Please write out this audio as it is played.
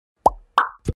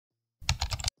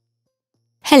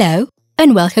Hello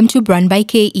and welcome to Brand by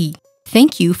KE.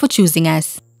 Thank you for choosing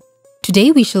us.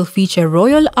 Today we shall feature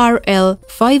Royal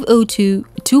RL502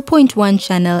 2.1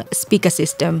 channel speaker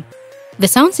system. The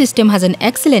sound system has an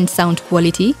excellent sound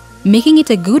quality, making it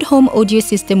a good home audio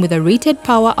system with a rated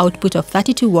power output of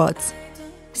 32 watts.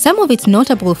 Some of its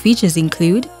notable features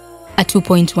include a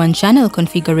 2.1 channel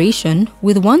configuration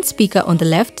with one speaker on the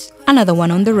left, another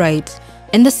one on the right,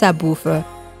 and the subwoofer.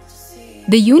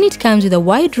 The unit comes with a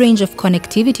wide range of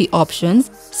connectivity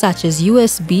options such as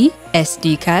USB,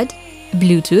 SD card,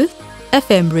 Bluetooth,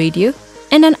 FM radio,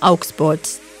 and an aux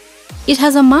port. It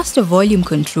has a master volume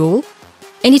control,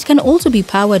 and it can also be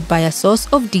powered by a source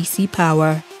of DC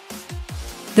power.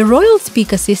 The Royal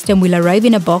speaker system will arrive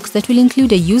in a box that will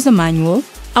include a user manual,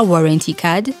 a warranty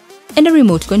card, and a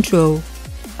remote control.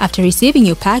 After receiving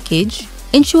your package,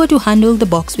 ensure to handle the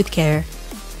box with care.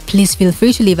 Please feel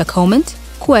free to leave a comment,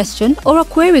 question, or a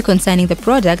query concerning the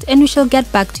product, and we shall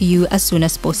get back to you as soon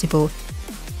as possible.